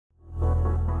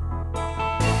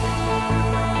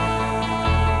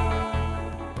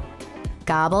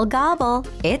Gobble, gobble.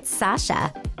 It's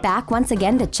Sasha, back once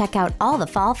again to check out all the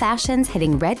fall fashions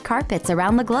hitting red carpets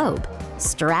around the globe.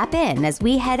 Strap in as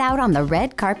we head out on the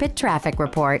red carpet traffic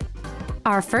report.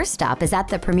 Our first stop is at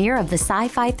the premiere of the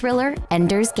sci-fi thriller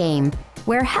Ender's Game,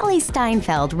 where Hallie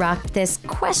Steinfeld rocked this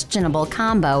questionable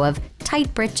combo of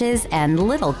tight britches and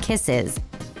little kisses.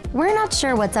 We're not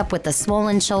sure what's up with the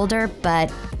swollen shoulder,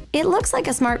 but it looks like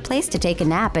a smart place to take a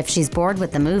nap if she's bored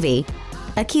with the movie.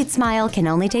 A cute smile can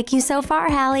only take you so far,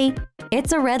 Hallie.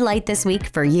 It's a red light this week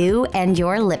for you and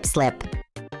your lip slip.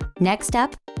 Next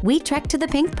up, we trek to the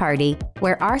pink party,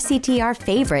 where RCTR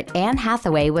favorite Anne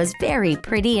Hathaway was very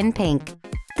pretty in pink.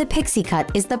 The pixie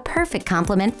cut is the perfect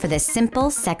complement for this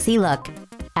simple, sexy look.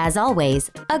 As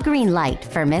always, a green light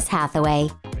for Miss Hathaway.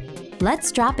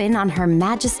 Let's drop in on Her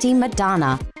Majesty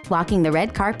Madonna, walking the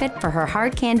red carpet for her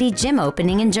hard candy gym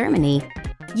opening in Germany.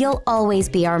 You'll always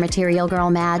be our material girl,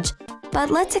 Madge, but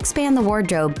let's expand the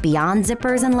wardrobe beyond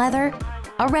zippers and leather.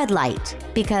 A red light,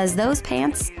 because those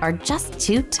pants are just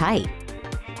too tight.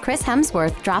 Chris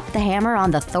Hemsworth dropped the hammer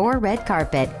on the Thor red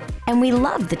carpet, and we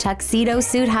love the tuxedo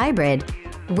suit hybrid.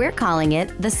 We're calling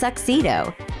it the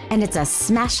Suxedo, and it's a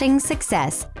smashing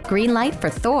success. Green light for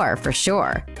Thor for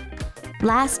sure.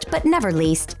 Last but never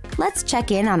least, let's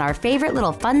check in on our favorite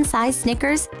little fun-size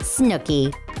Snickers,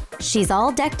 Snooki. She's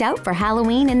all decked out for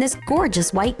Halloween in this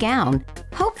gorgeous white gown.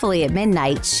 Hopefully at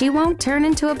midnight she won't turn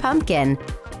into a pumpkin,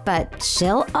 but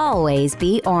she'll always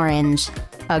be orange.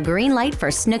 A green light for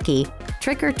Snooki,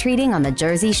 trick-or-treating on the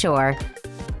Jersey Shore.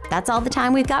 That's all the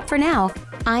time we've got for now.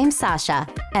 I'm Sasha,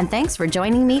 and thanks for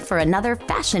joining me for another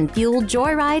fashion-fueled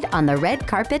joyride on the Red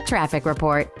Carpet Traffic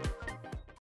Report.